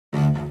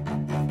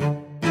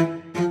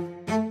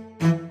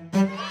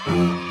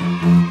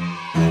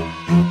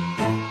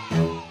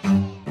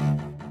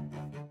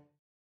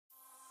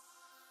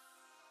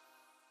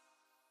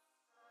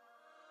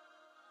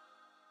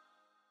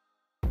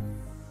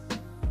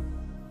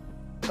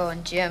basketball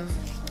and gym.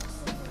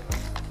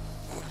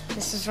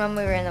 This is when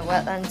we were in the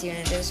wetlands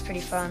unit. It was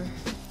pretty fun.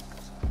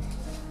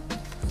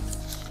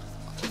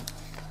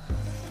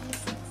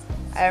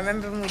 I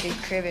remember when we did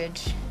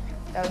cribbage.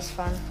 That was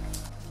fun.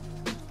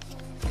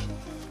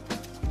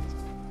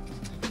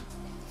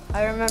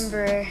 I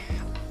remember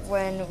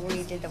when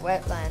we did the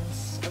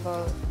wetlands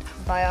about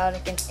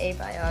biotic and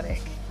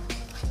abiotic.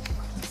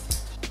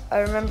 I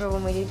remember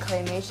when we did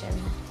claymation.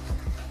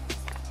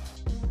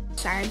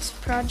 Science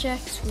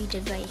projects, we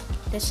did like,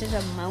 this is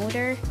a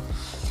motor.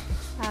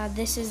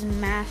 This is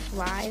Math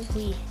Live.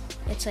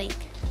 It's like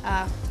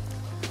a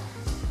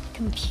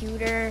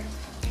computer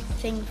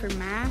thing for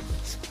math.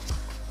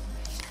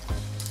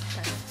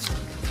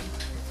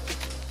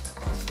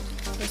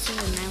 This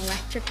is an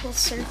electrical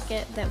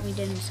circuit that we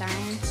did in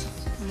science.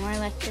 More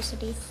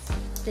electricity.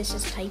 This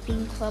is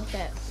typing club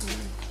that we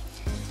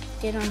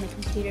did on the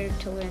computer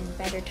to learn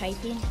better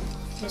typing.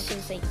 This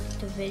is like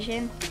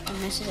division, and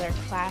this is our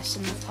class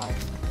in the park.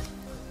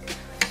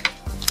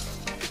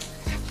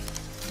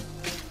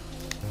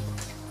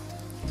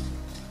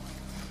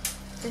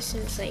 This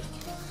is like,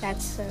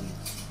 that's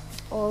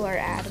all our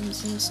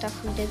atoms and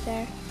stuff we did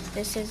there.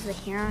 This is the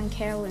Huron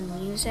Carol in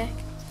music.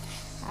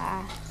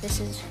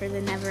 This is for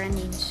the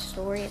never-ending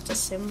story. It's a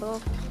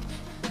symbol.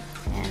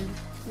 And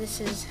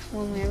this is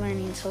when we're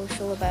learning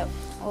social about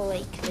all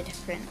like the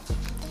different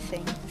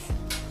things.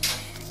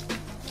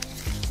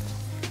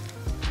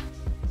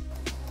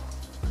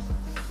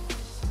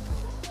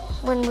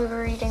 When we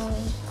were reading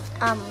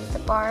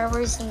The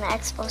Borrowers in the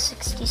Expo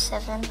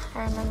 67,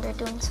 I remember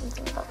doing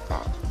something about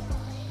that.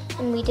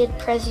 And we did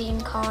Prezi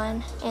and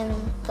Con in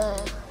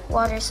the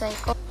water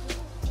cycle.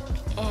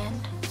 And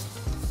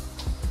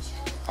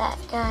that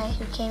guy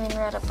who came and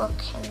read a book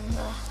in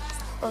the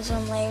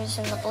ozone layers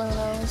and the blue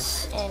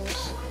nose and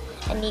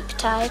a neap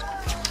tide.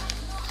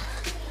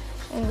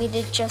 And we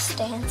did Just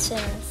Dance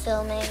and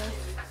filming,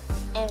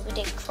 and we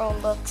did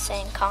Chromebooks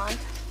and Con.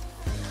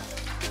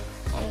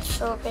 And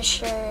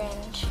Frobisher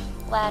and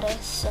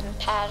lattice and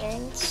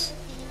patterns.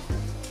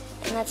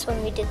 And that's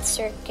when we did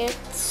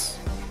circuits.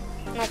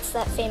 And that's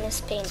that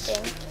famous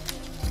painting.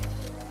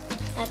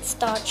 That's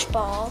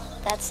dodgeball,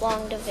 that's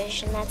long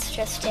division, that's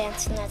Just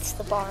Dance, and that's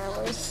the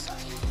Borrowers.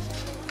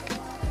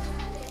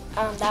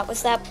 That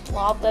was that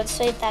blob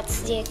website,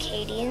 that's the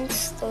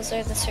Acadians. Those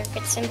are the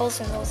circuit symbols,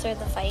 and those are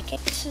the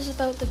Vikings. This is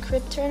about the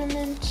crib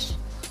tournament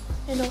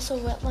and also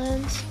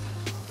wetlands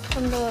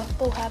from the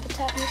Bow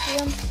Habitat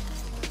Museum.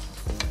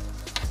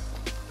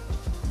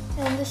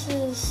 And this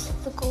is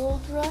the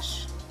Gold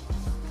Rush,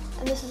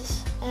 and this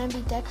is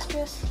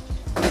ambidextrous.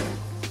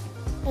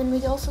 And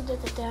we also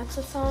did the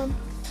dance-a-thon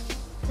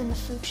and the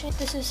food chain.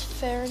 This is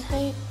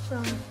Fahrenheit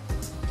from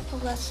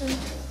a lesson,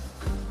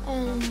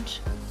 and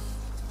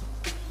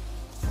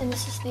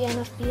this is the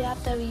NFB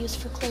app that we use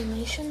for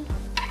claymation.